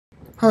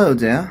Hello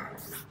there.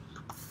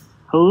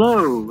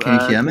 Hello.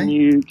 Can you hear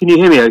me? Can you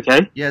hear me?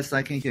 Okay. Yes,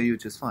 I can hear you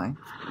just fine.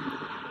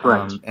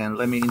 Great. And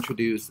let me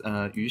introduce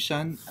Yu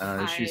Shan.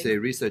 She's Hi. a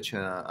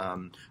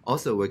researcher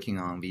also working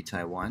on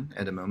V-Taiwan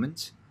at the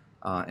moment.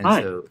 And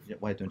Hi. so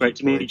why don't you Great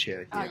to pull a meet you.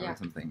 chair Oh, here yeah. or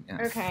something?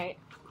 Yeah. Okay.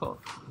 Cool.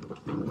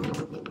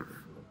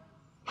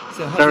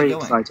 So how's it Very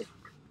going? exciting.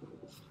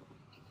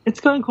 It's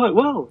going quite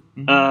well.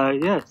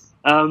 Yes.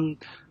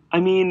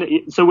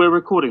 So we're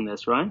recording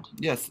this, right?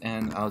 Yes,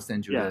 and I'll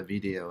send you Yeah. the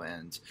video,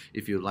 and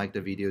if you like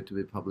the video to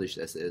be published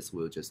as is,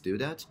 we'll just do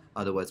that.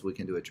 Otherwise, we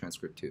can do a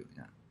transcript too.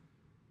 Yeah.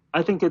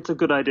 I think it's a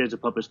good idea to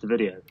publish the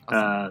video.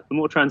 Awesome. The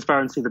more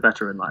transparency, the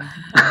better in life.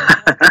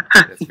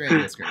 That's great.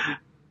 That's great.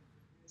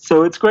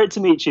 So it's great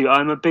to meet you.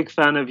 I'm a big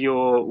fan of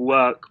your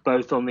work,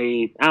 both on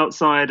the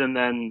outside and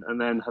then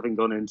having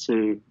gone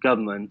into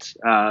government.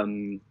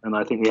 And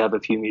I think we have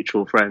a few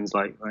mutual friends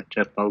like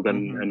Jeff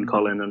Bulgan and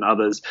Colin and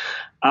others.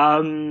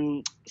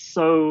 I'll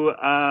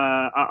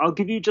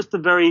give you just the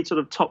very sort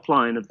of top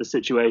line of the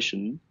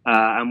situation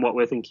and what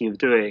we're thinking of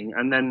doing,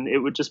 and then it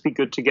would just be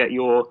good to get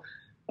your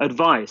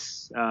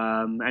advice,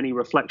 any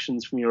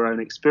reflections from your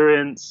own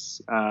experience,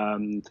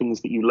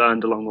 things that you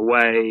learned along the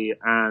way,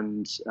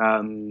 and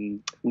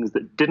things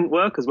that didn't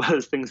work as well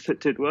as things that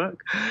did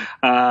work.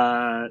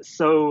 The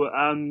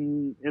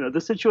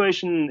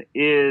situation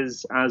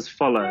is as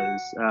follows.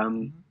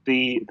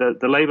 The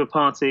Labour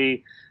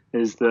Party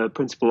is the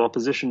principal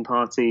opposition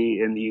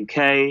party in the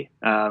UK.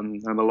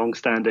 I'm a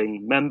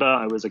long-standing member.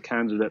 I was a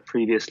candidate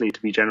previously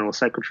to be General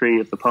Secretary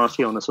of the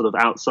party on a sort of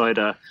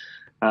outsider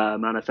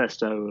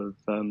manifesto of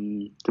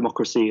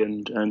democracy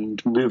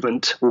and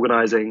movement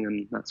organising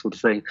and that sort of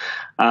thing.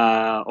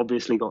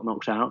 Obviously got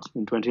knocked out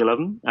in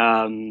 2011,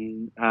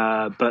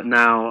 but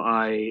now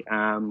I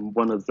am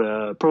one of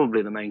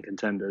probably the main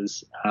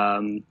contenders.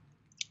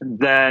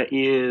 There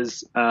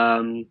is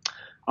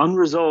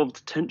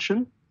unresolved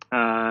tension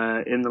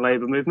in the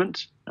Labour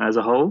movement as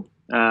a whole.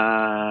 There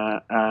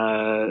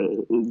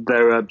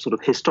are sort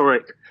of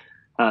historic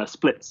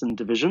splits and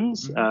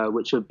divisions,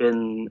 which have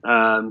been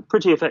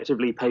pretty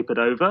effectively papered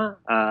over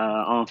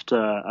after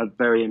a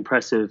very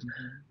impressive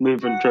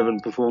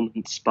movement-driven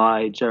performance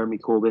by Jeremy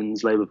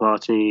Corbyn's Labour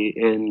Party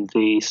in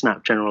the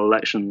snap general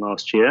election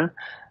last year.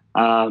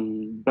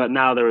 But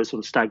now there is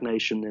sort of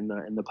stagnation in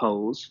the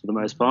polls for the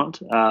most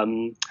part.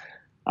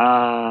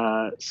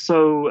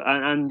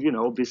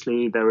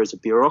 Obviously there is a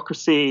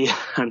bureaucracy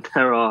and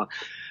there are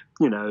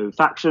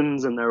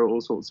factions, and there are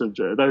all sorts of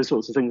those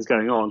sorts of things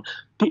going on.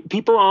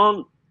 People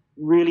aren't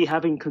really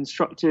having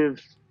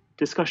constructive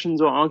discussions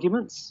or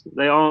arguments.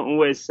 They aren't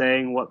always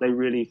saying what they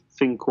really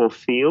think or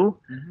feel.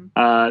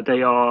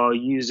 They are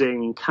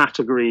using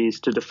categories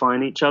to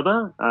define each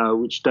other,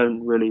 which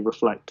don't really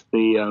reflect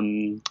the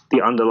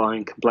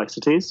underlying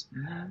complexities.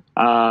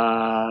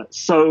 I'm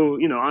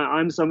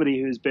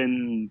somebody who's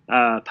been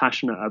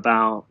passionate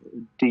about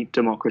deep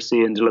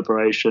democracy and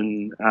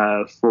deliberation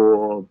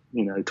for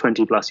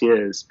 20 plus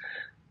years.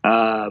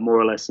 More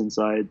or less since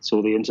I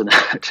saw the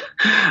internet,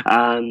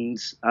 and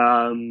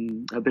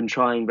I've been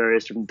trying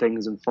various different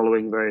things and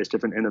following various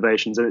different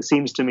innovations. And it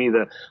seems to me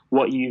that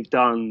what you've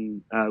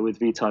done with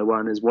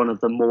V-Taiwan is one of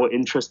the more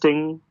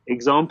interesting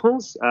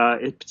examples,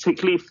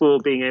 particularly for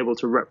being able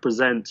to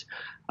represent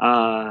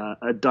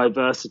a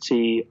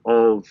diversity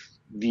of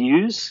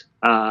views,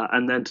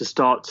 and then to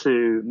start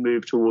to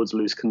move towards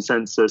loose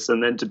consensus,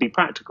 and then to be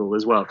practical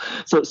as well.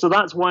 So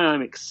that's why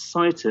I'm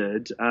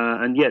excited.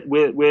 And yet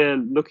we're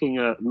looking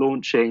at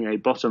launching a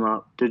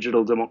bottom-up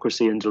digital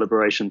democracy and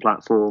deliberation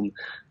platform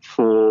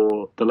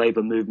for the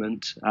Labour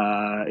movement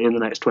in the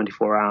next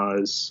 24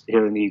 hours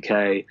here in the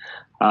UK.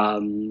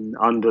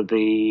 Under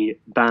the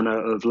banner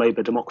of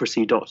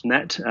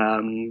labourdemocracy.net,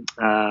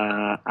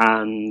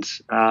 and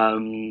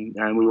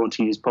we want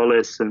to use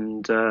Polis,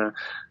 and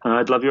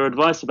I'd love your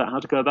advice about how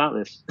to go about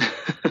this.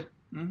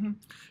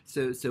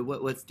 So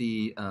what's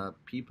the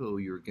people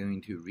you're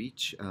going to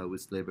reach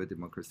with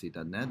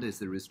labourdemocracy.net?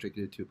 Is it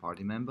restricted to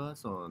party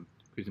members or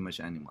pretty much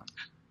anyone?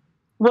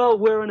 Well,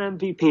 we're an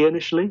MVP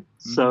initially,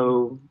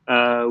 so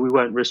we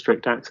won't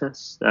restrict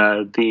access.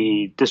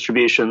 The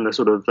distribution, the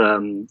sort of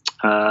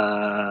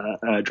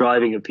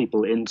driving of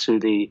people into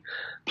the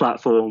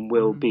platform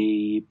will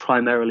be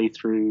primarily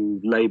through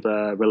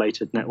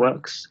Labour-related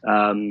networks.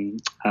 So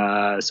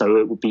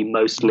it will be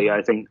mostly,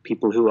 I think,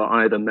 people who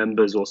are either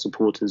members or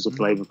supporters of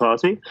the Labour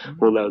Party,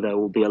 although there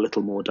will be a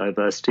little more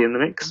diversity in the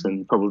mix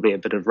and probably a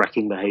bit of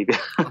wrecking behaviour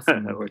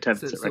or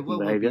attempts at wrecking behaviour. What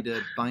would be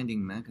the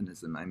binding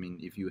mechanism? I mean,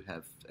 if you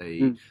have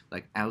a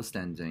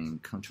outstanding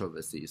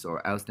controversies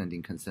or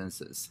outstanding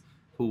consensus,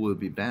 who will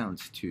be bound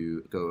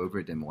to go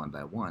over them one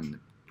by one,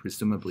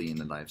 presumably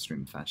in a live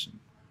stream fashion?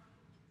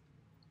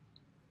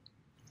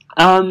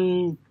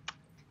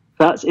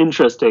 That's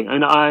interesting.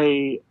 And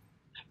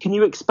can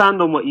you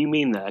expand on what you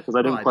mean there? Because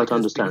I didn't quite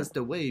understand. Because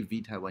the way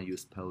V-Taiwan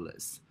use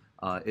Polis,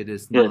 it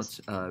is not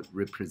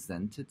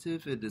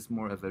representative. It is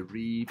more of a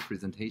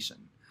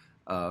representation.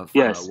 of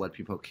Yes. what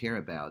people care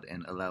about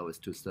and allow us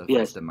to surface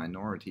Yes. the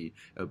minority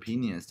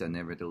opinions that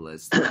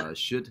nevertheless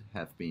should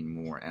have been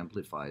more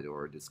amplified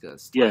or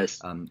discussed Yes.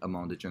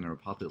 among the general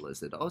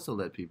populace. It also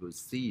let people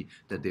see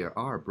that there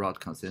are broad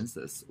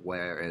consensus,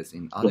 whereas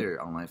in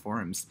other online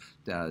forums,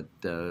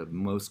 the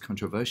most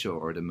controversial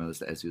or the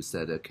most, as you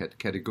said,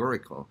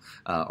 categorical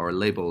or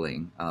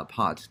labeling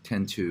part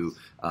tend to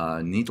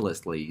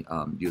needlessly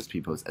use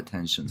people's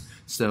attention.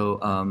 So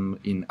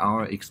in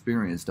our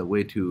experience, the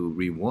way to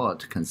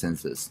reward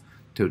consensus,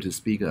 to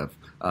speak of,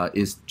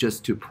 is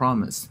just to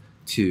promise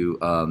to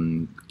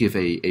give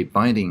a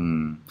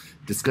binding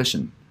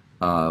discussion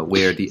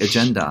where the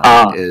agenda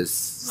is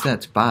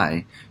set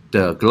by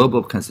the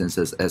global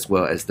consensus as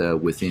well as the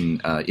within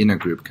inner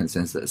group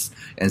consensus.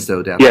 And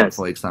so that, Yes.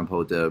 for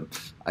example, the,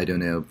 I don't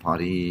know,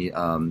 party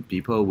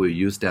people will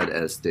use that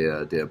as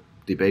their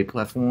debate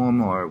platform,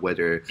 or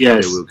whether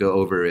Yes. they will go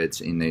over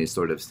it in a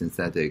sort of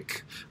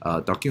synthetic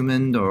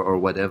document or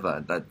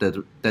whatever.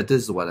 That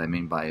is what I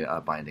mean by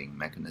binding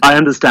mechanism. I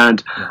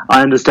understand. Yeah.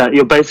 I understand.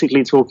 You're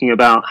basically talking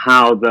about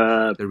how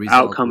the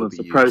outcome of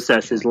the used,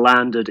 process is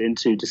landed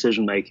into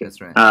decision making. That's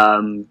right.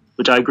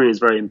 Which I agree is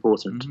very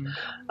important.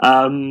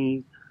 Mm-hmm.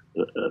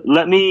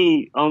 Let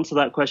me answer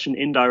that question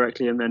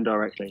indirectly and then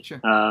directly. Sure.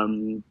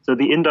 So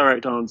the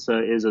indirect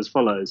answer is as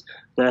follows.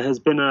 There has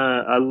been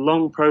a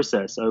long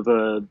process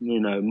over,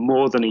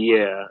 more than a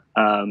year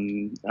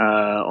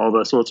of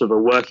a sort of a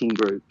working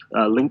group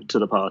linked to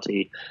the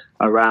party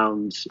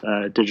around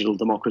digital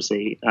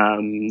democracy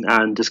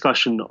and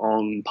discussion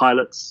on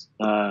pilots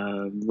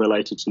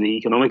related to the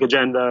economic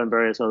agenda and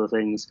various other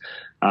things,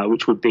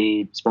 which would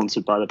be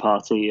sponsored by the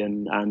party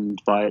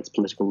and by its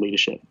political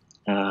leadership.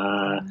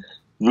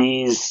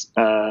 These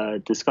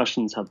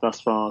discussions have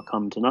thus far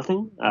come to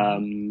nothing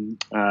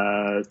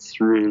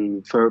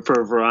for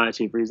a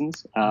variety of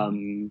reasons.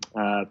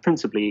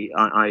 Principally,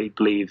 I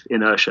believe,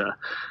 inertia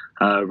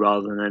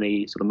rather than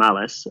any sort of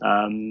malice.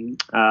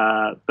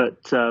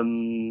 But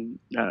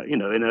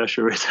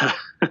inertia is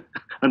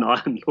an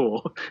iron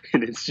law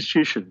in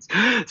institutions.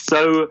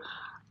 So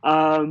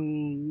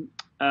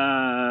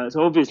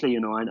obviously,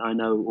 I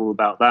know all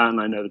about that, and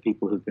I know the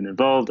people who've been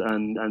involved,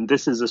 and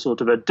this is a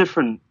sort of a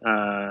different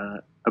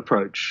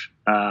approach,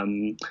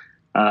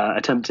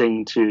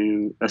 attempting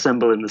to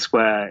assemble in the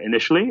square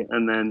initially,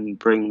 and then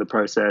bring the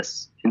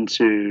process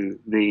into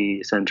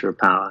the center of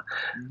power.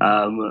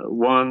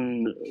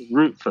 One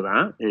route for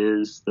that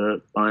is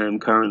that I am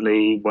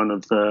currently one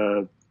of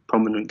the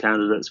prominent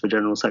candidates for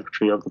General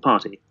Secretary of the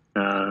party.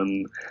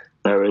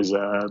 There is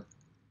a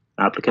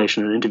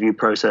application and interview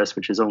process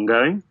which is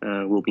ongoing.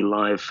 Will be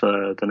live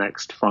for the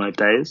next 5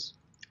 days.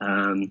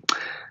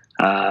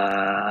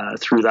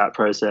 Through that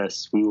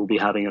process, we will be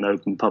having an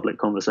open public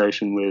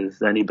conversation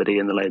with anybody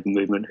in the labour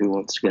movement who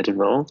wants to get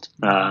involved.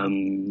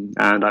 And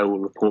I will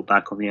report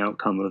back on the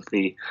outcome of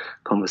the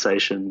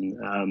conversation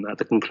at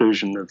the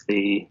conclusion of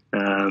the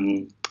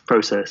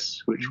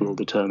process, which will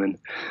determine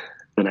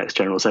the next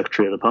General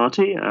Secretary of the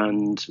party,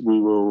 and we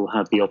will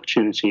have the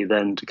opportunity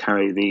then to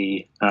carry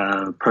the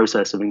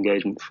process of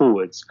engagement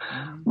forwards.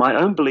 My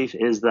own belief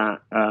is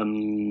that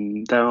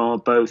there are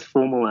both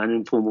formal and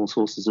informal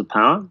sources of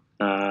power.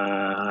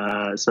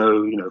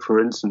 So, for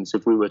instance,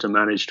 if we were to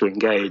manage to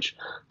engage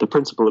the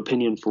principal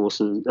opinion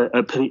formers,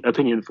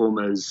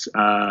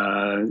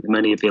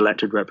 many of the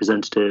elected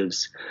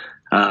representatives,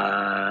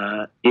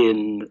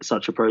 in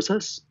such a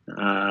process,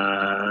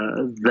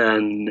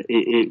 then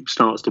it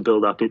starts to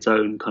build up its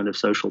own kind of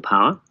social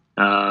power.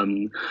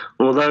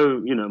 Although,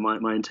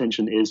 my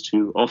intention is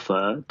to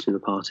offer to the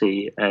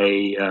party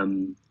a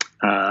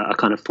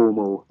kind of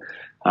formal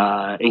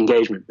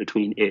engagement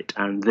between it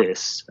and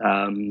this.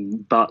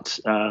 But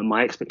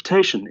my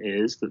expectation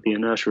is that the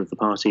inertia of the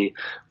party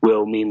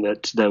will mean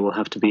that there will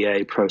have to be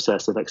a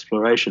process of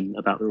exploration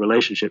about the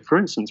relationship, for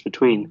instance,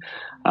 between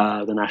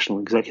the National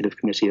Executive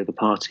Committee of the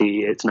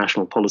party, its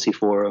National Policy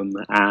Forum,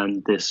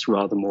 and this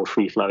rather more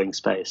free-flowing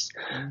space.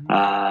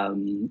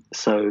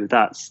 So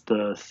that's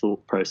the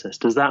thought process.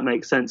 Does that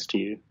make sense to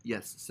you?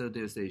 Yes. So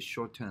there's a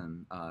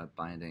short-term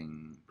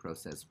binding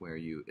process where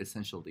you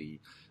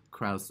essentially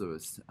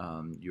crowdsource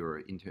your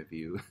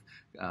interview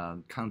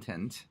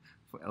content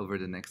for over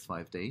the next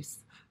 5 days.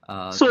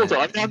 Sort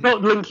of. I'm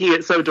not linking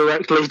it so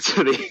directly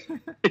to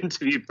the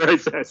interview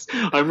process.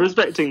 I'm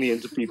respecting the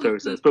interview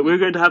process, but we're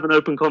going to have an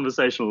open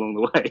conversation along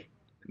the way.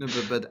 No,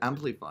 but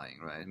amplifying,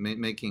 right?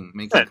 Making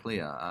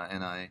clear.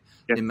 And I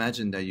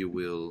imagine that you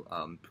will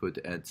put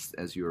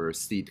as your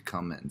seed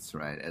comments,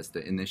 right, as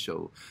the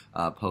initial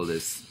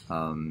police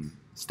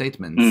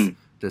statements.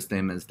 The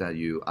statements that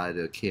you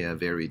either care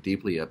very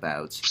deeply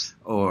about,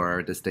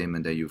 or the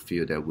statement that you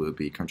feel that will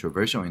be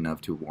controversial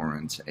enough to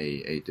warrant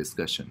a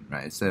discussion,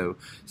 right? So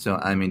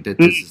I mean, this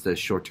is the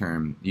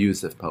short-term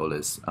use of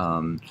polis.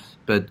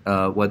 But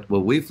what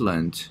we've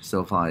learned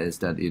so far is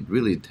that it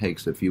really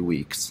takes a few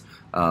weeks,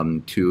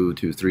 2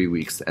 to 3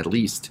 weeks at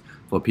least,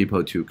 for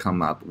people to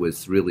come up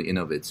with really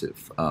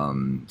innovative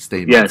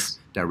statements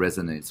that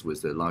resonates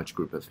with a large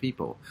group of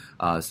people.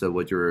 So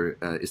what you're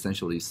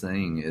essentially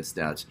saying is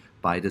that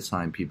by the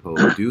time people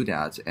do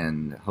that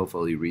and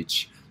hopefully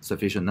reach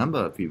sufficient number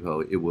of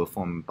people, it will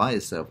form by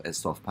itself a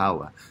soft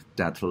power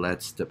that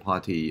lets the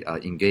party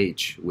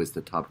engage with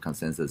the top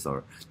consensus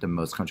or the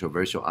most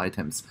controversial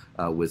items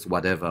with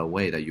whatever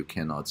way that you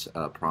cannot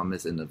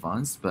promise in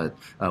advance, but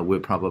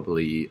will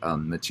probably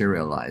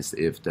materialize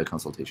if the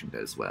consultation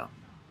goes well.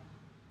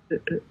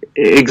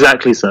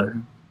 Exactly so.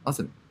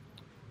 Awesome.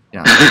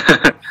 Yeah.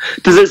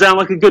 Does it sound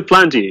like a good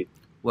plan to you?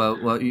 Well,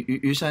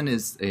 Yushan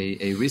is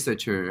a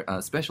researcher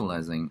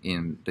specializing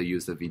in the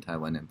use of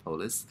V-Taiwan and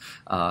Polis,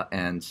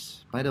 and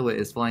by the way,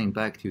 is flying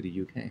back to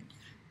the UK.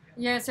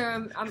 Yeah, so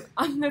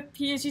I'm a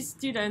PhD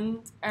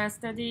student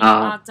studying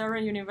at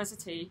Durham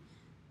University,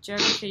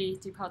 Geography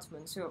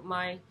Department. So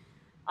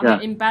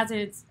I'm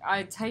embedded.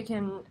 I take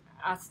an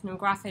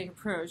ethnographic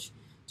approach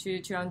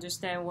to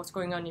understand what's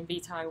going on in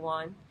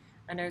V-Taiwan,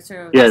 and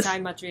also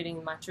design Madrid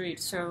in Madrid.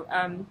 So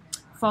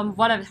from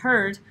what I've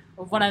heard,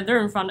 or what I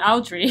learned from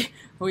Audrey,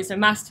 who is a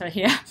master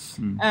here,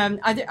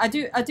 I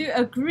do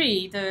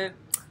agree that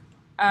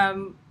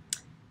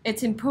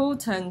it's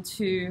important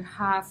to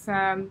have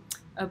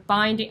a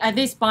binding, at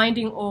least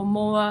binding or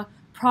more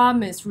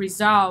promised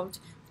result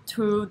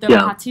to the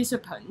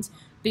participants,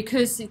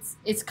 because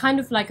it's kind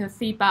of like a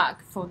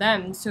feedback for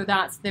them, so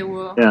that they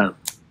will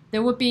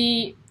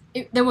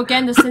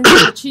gain the sense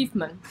of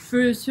achievement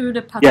through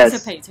the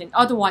participating.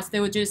 Otherwise, they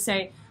would just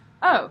say,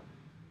 "Oh,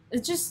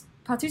 it's just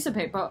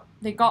participate," but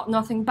they got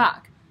nothing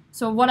back.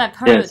 So what I've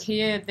heard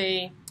here,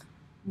 they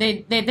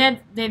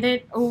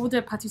let all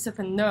the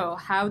participants know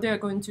how they're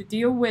going to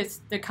deal with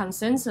the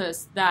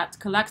consensus that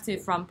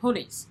collected from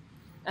police,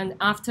 and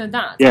after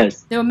that,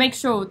 they'll make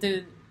sure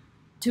to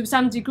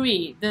some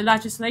degree the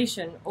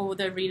legislation or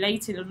the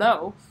related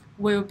law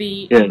will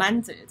be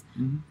amended.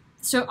 Mm-hmm.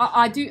 So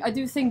I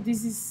do think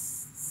this is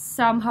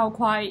somehow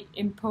quite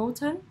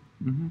important.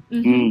 Mm-hmm.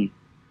 Mm-hmm.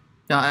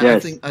 Yeah,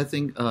 I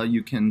think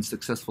you can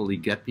successfully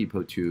get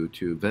people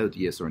to vote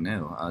yes or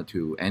no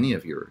to any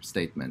of your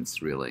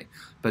statements, really,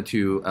 but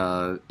to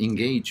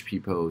engage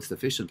people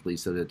sufficiently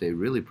so that they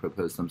really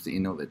propose something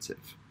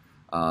innovative,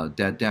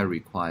 that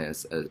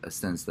requires a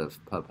sense of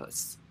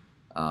purpose.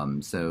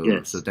 So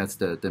that's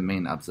the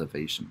main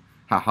observation.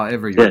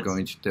 However, you're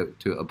going to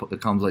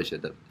accomplish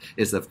it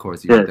is, of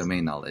course, your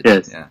domain knowledge.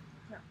 Yeah.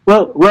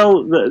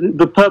 Well,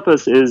 the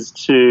purpose is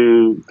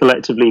to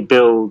collectively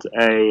build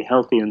a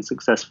healthy and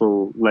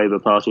successful Labour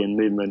Party and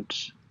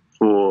movement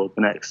for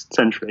the next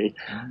century,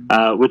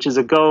 which is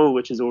a goal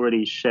which is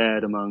already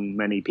shared among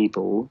many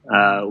people,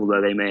 although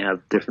they may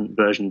have different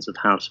versions of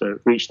how to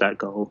reach that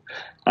goal.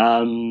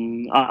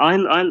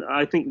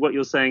 I think what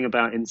you're saying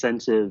about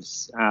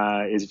incentives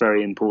is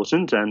very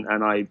important,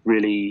 and I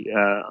really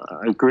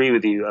agree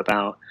with you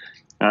about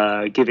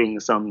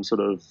giving some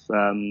sort of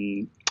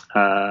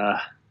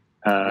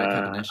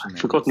I've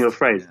forgotten your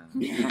phrase,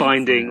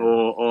 binding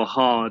or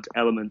hard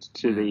element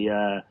to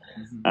the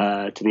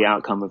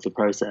outcome of the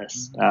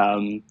process.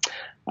 I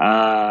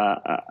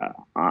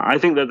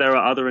think that there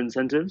are other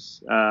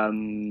incentives.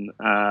 One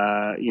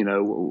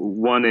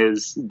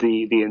is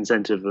the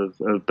incentive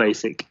of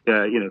basic,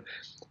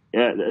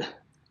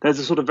 there's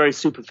a sort of very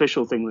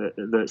superficial thing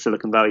that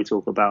Silicon Valley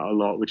talk about a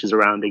lot, which is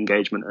around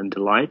engagement and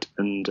delight.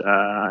 And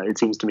it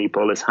seems to me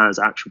Polis has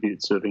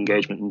attributes of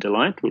engagement and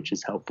delight, which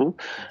is helpful.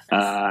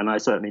 And I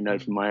certainly know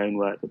from my own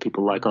work that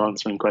people like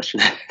answering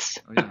questionnaires.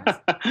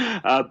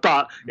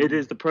 But it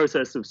is the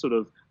process of sort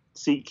of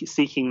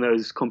seeking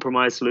those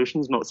compromise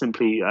solutions, not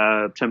simply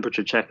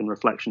temperature check and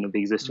reflection of the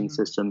existing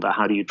system, but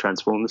how do you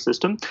transform the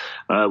system,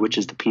 which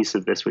is the piece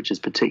of this which is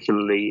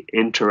particularly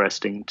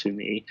interesting to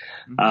me.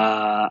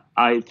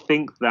 I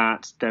think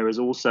that there is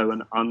also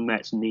an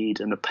unmet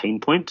need and a pain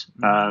point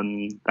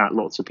that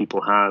lots of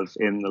people have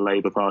in the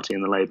Labour Party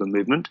and the Labour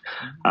movement,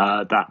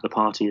 that the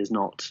party is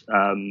not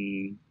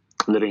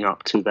living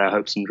up to their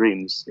hopes and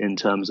dreams in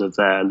terms of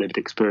their lived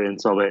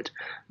experience of it,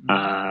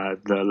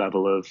 the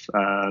level of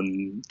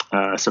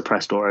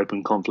suppressed or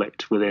open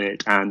conflict within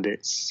it, and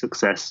its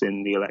success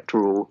in the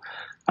electoral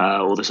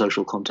or the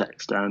social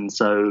context. And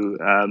so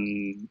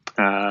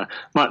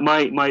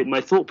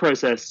my thought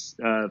process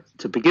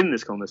to begin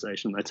this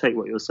conversation, I take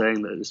what you're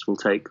saying that this will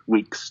take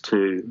weeks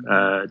to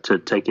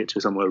take it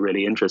to somewhere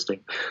really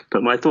interesting.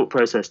 But my thought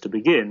process to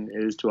begin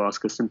is to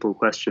ask a simple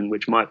question,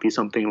 which might be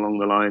something along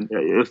the line,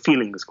 a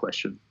feelings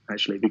question,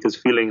 actually, because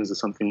feelings are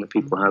something that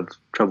people have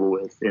trouble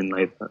with in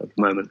Labour at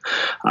the moment,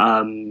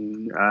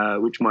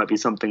 which might be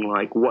something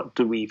like, what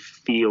do we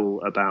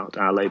feel about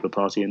our Labour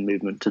Party and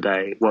movement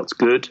today? What's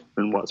good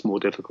and what's more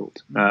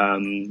difficult?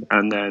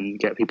 And then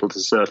get people to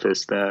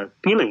surface their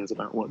feelings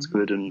about what's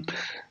good and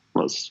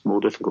what's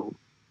more difficult,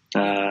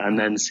 and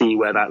then see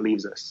where that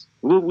leaves us.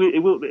 We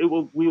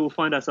will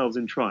find ourselves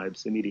in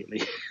tribes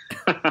immediately,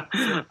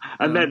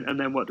 and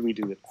then what do we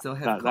do with that? So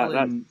that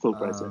thought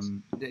process?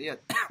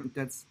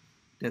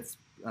 That's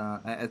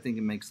I think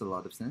it makes a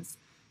lot of sense.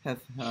 Have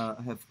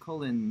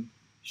Colin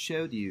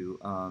showed you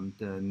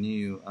the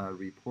new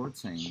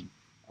reporting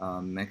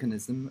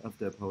mechanism of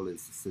the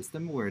police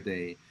system, where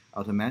they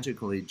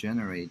automatically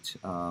generate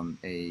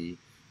a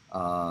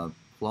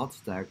plot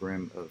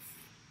diagram of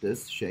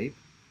this shape,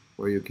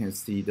 where you can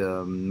see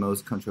the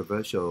most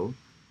controversial,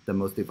 the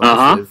most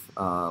divisive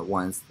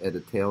ones at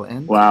the tail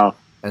end,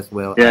 as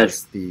well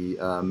as the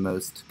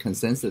most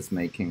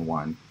consensus-making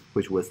one,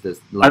 which was this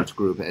large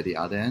group at the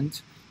other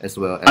end, as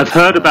well as... I've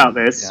heard about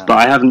this, but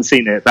I haven't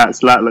seen it.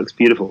 That looks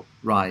beautiful.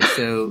 Right.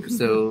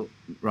 So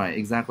right,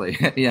 exactly.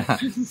 Yeah.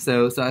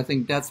 So I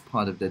think that's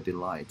part of the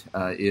delight.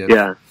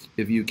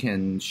 If you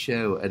can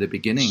show at the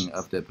beginning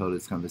of the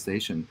police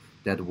conversation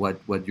that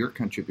what your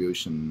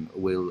contribution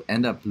will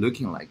end up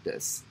looking like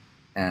this,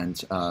 and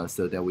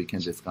so that we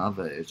can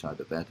discover each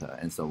other better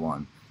and so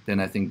on, then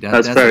I think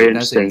that's an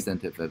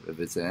incentive of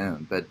its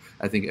own. But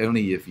I think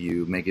only if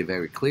you make it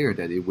very clear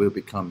that it will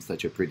become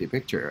such a pretty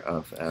picture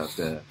of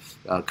the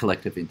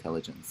collective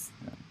intelligence.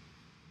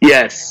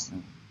 Yes.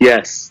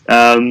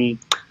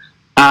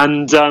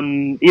 And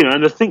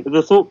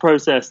the thought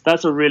process,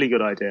 that's a really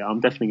good idea. I'm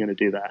definitely going to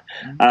do that.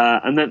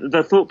 And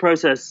the thought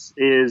process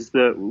is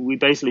that we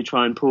basically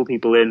try and pull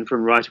people in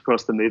from right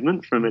across the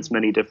movement, from its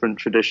many different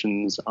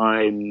traditions.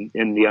 I'm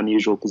in the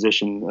unusual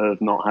position of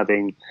not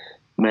having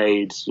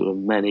made sort of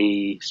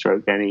many,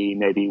 any,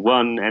 maybe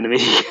one enemy.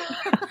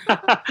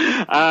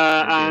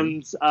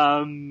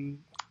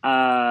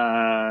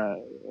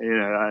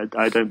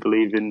 I don't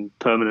believe in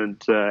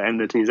permanent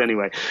enmities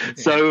anyway.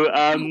 So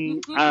I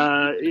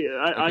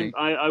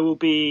will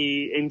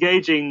be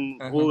engaging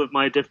all of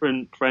my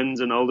different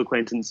friends and old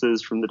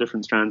acquaintances from the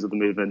different strands of the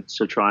movement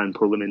to try and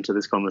pull them into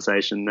this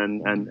conversation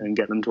and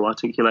get them to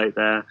articulate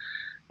their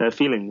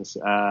feelings.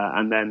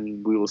 And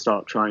then we will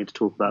start trying to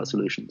talk about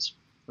solutions.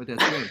 Well,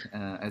 that's great.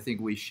 I think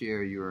we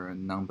share your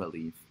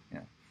non-belief.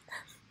 Yeah.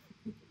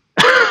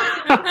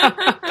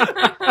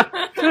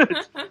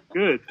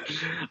 Good.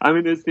 I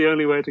mean, it's the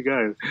only way to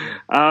go.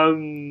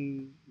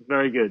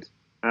 Very good.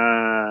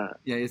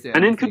 Is there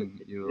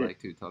anything you would like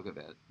to talk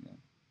about?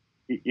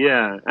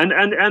 Yeah, and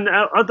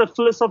at the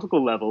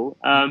philosophical level,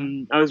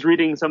 I was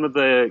reading some of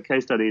the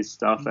case studies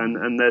stuff,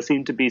 and there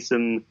seemed to be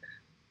some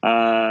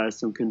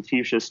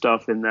Confucius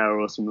stuff in there,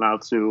 or some Lao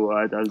Tzu.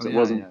 I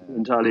wasn't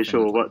entirely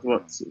sure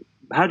what's.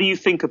 How do you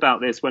think about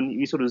this when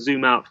you sort of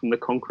zoom out from the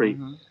concrete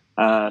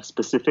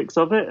specifics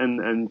of it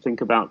and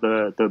think about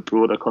the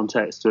broader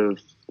context of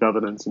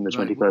governance in the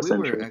 21st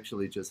century? We were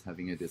actually just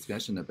having a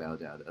discussion about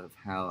that, of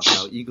how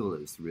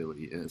egoless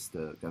really is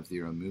the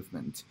GovZero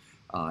movement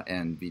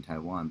and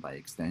V-Taiwan by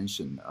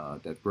extension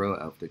that grow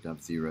out of the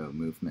GovZero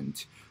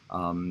movement.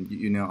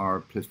 Our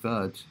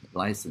preferred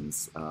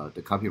license,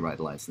 the copyright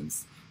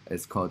license,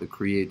 is called the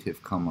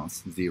Creative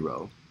Commons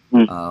Zero.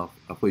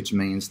 Which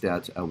means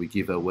that we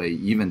give away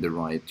even the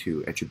right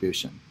to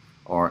attribution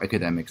or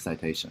academic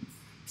citation.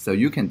 So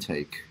you can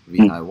take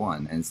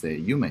V-Taiwan and say,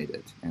 you made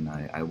it, and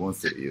I won't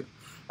sue you.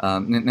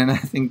 And I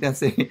think that's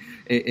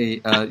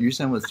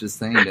Yushan was just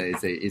saying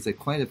that it's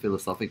quite a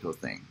philosophical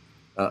thing,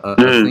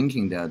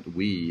 thinking that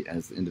we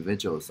as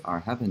individuals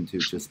happen to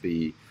just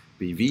be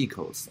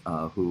vehicles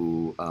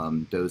who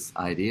those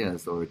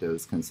ideas or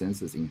those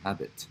consensus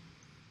inhabit.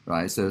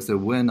 Right, so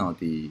we're not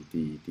the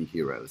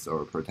heroes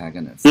or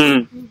protagonists.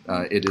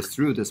 It is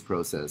through this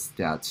process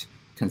that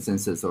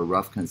consensus or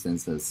rough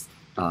consensus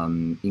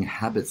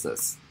inhabits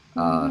us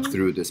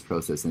through this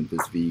process and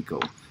this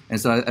vehicle. And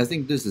so I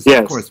think this is,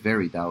 of course,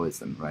 very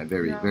Taoism, right?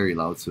 Very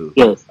Lao Tzu.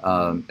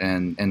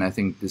 And I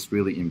think this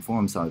really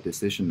informs our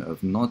decision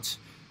of not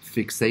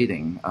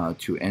fixating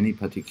to any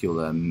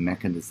particular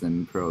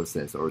mechanism,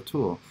 process, or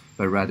tool,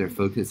 but rather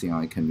focusing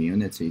on a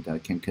community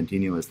that can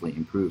continuously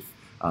improve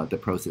the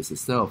process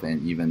itself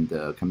and even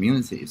the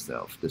community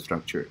itself, the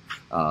structure,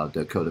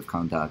 the code of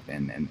conduct,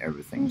 and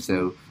everything.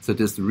 So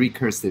this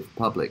recursive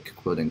public,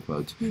 quote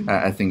unquote,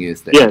 I think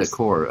is the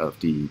core of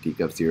the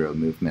GovZero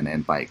movement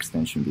and by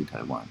extension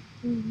V-Taiwan.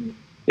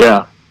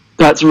 Yeah,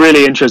 that's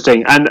really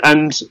interesting. And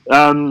can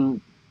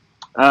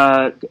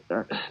I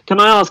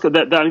ask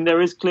that? I mean,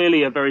 there is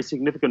clearly a very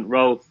significant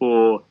role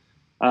for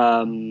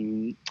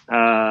the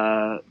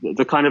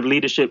kind of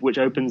leadership which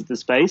opens the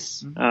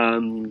space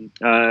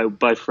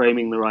by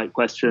framing the right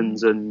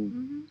questions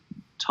and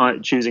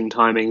choosing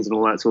timings and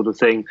all that sort of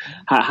thing.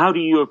 How do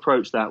you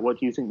approach that? What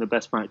do you think the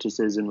best practice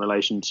is in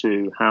relation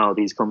to how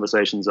these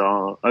conversations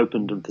are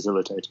opened and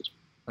facilitated?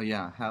 Oh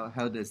yeah,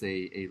 how does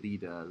a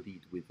leader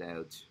lead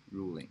without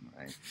ruling,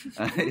 right?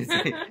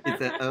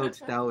 It's an old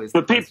Taoist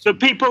question. The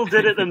people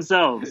did it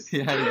themselves.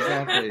 Yeah,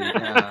 exactly.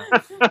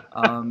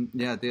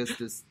 Yeah, there's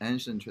this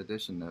ancient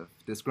tradition of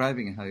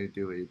describing how you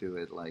do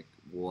it like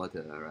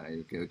water, right?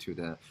 You go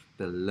to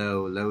the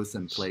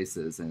loathsome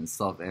places and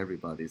solve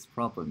everybody's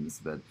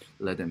problems, but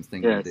let them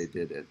think that they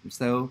did it.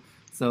 So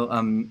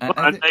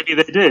maybe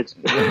they did.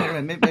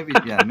 maybe they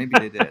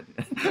did.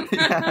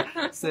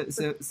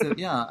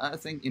 I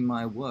think in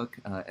my work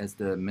as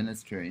the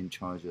minister in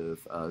charge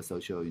of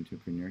social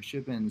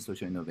entrepreneurship and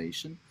social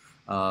innovation,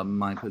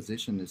 my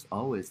position is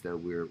always that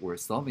we're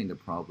solving the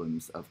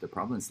problems of the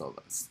problem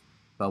solvers,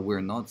 but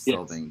we're not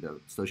solving the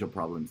social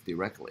problems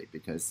directly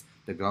because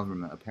the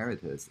government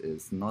apparatus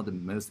is not the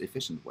most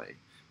efficient way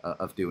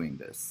of doing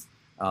this.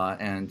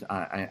 And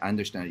I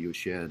understand you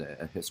shared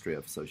a history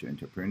of social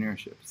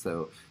entrepreneurship.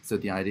 So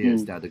the idea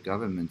is that the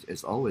government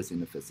is always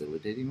in a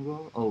facilitating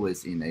role,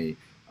 always in a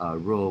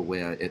role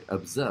where it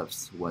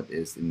observes what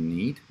is in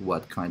need,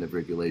 what kind of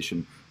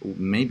regulation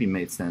maybe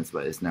made sense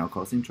but is now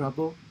causing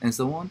trouble, and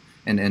so on,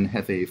 and then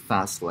have a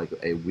fast, like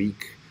a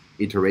week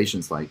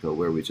iteration cycle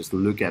where we just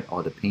look at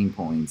all the pain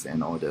points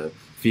and all the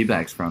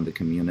feedbacks from the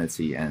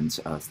community and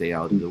stay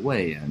out of the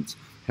way and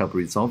help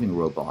resolving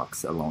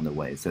roadblocks along the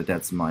way. So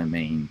that's my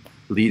main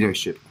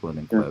leadership, quote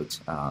unquote,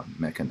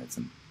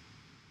 mechanism.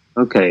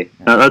 Okay,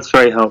 that's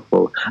very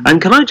helpful.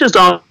 And can I just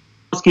ask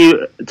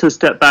you to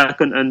step back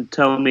and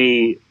tell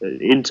me,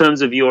 in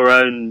terms of your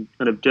own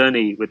kind of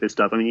journey with this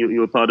stuff, I mean,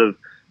 you were part of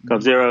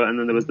GovZero, and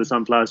then there was the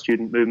Sunflower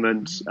Student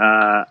Movement,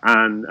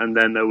 and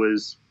then there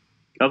was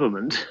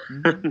government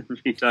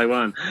in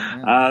Taiwan.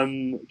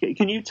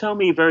 Can you tell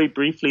me very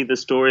briefly the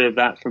story of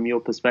that from your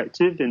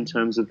perspective in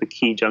terms of the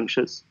key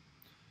junctures?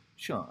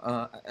 Sure.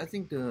 I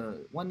think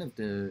one of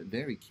the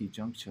very key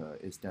juncture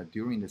is that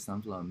during the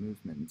Sunflower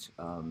Movement,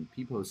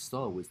 people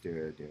saw with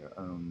their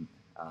own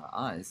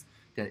eyes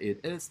that it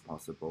is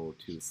possible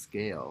to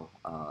scale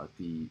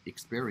the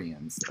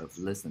experience of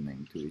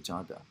listening to each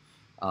other.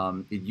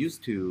 It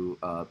used to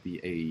be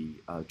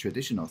a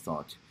traditional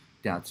thought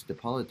that the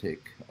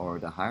politic or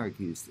the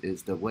hierarchies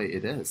is the way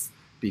it is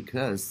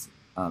because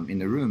in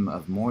a room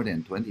of more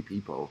than 20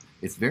 people,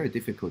 it's very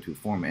difficult to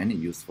form any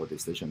useful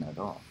decision at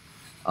all.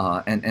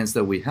 And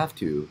so we have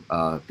to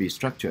be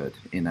structured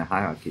in a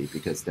hierarchy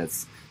because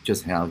that's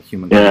just how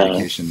human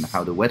communication,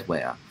 how the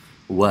wetware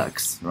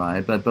works,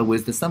 right? But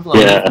with the Sunflower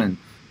Movement,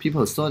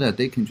 people saw that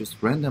they can just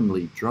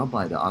randomly drop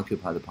by the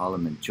occupied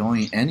parliament,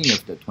 join any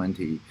of the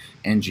 20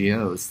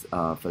 NGOs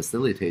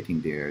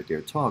facilitating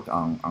their talk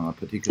on a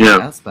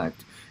particular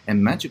aspect,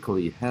 and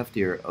magically have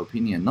their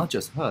opinion not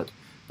just heard,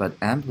 but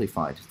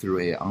amplified through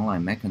an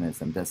online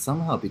mechanism that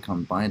somehow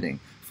become binding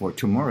for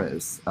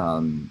tomorrow's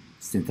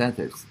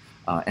synthetics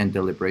and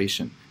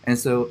deliberation. And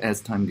so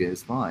as time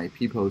goes by,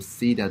 people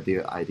see that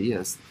their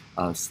ideas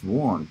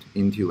swarmed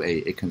into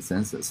a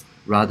consensus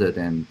rather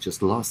than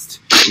just lost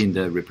in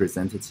the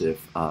representative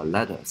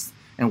letters.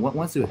 And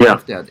once you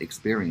have that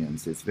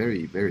experience, it's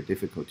very, very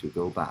difficult to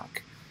go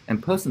back.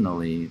 And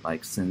personally,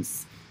 like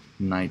since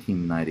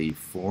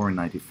 1994,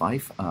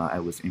 95, I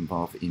was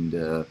involved in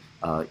the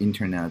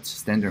internet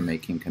standard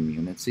making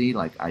community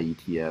like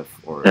IETF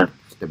or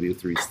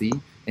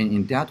W3C. And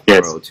in that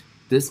world,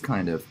 this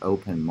kind of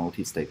open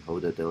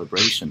multi-stakeholder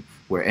deliberation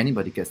where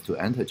anybody gets to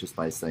enter just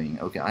by saying,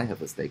 okay, I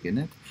have a stake in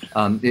it,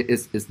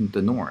 is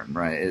the norm,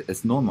 right?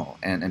 It's normal.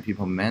 And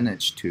people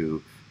manage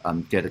to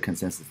get a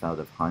consensus out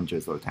of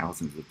hundreds or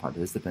thousands of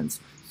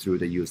participants through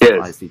the use of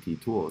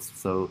ICT tools.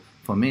 So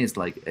for me, it's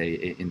like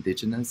a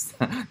indigenous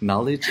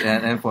knowledge.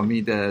 And for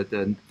me,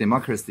 the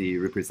democracy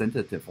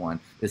representative one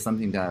is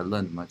something that I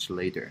learned much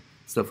later.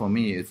 So for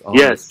me, it's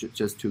always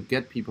just to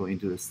get people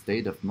into a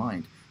state of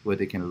mind where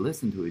they can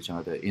listen to each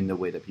other in the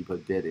way that people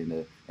did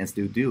and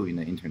still do in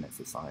the internet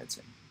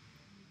society.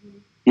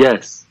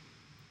 Yes.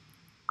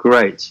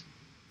 Great.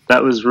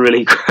 That was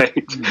really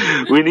great.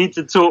 We need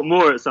to talk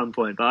more at some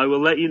point, but I will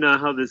let you know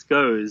how this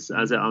goes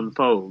as it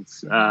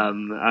unfolds.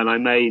 And I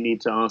may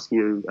need to ask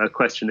you a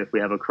question if we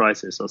have a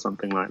crisis or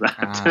something like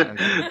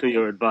that for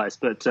your advice.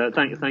 But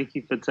thank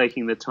you for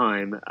taking the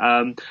time.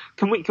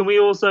 Can we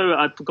also,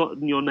 I've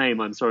forgotten your name,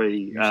 I'm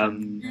sorry.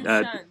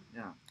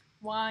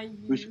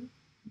 Y-U.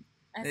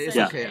 It's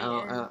okay.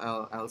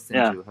 I'll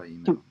send you her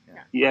email.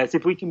 Yes,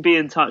 if we can be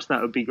in touch,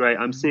 that would be great.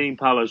 I'm seeing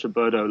Paolo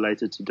Gioberto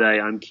later today.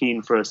 I'm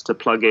keen for us to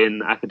plug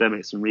in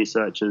academics and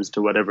researchers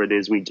to whatever it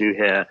is we do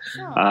here,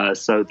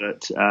 so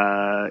that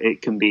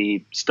it can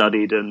be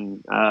studied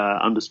and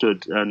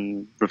understood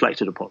and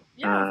reflected upon.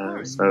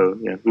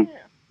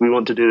 We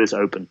want to do this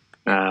open.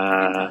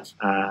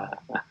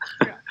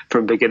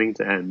 From beginning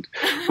to end,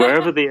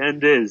 wherever the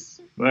end is.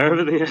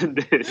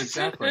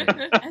 Exactly.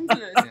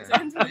 Endless. It's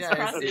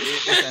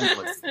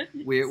endless.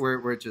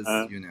 We're just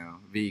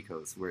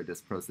vehicles where this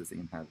process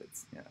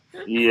inhabits.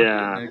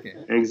 Okay.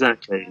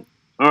 Exactly.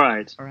 All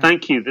right.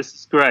 Thank you. This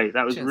is great.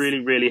 That was really,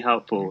 really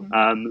helpful.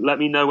 Let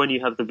me know when you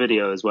have the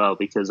video as well,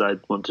 because I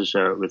want to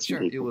share it with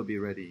some people. It will be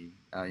ready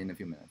in a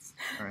few minutes.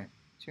 All right.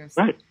 Cheers.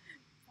 Right.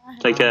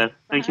 Take care.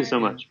 Thank you so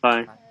much.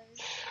 Bye.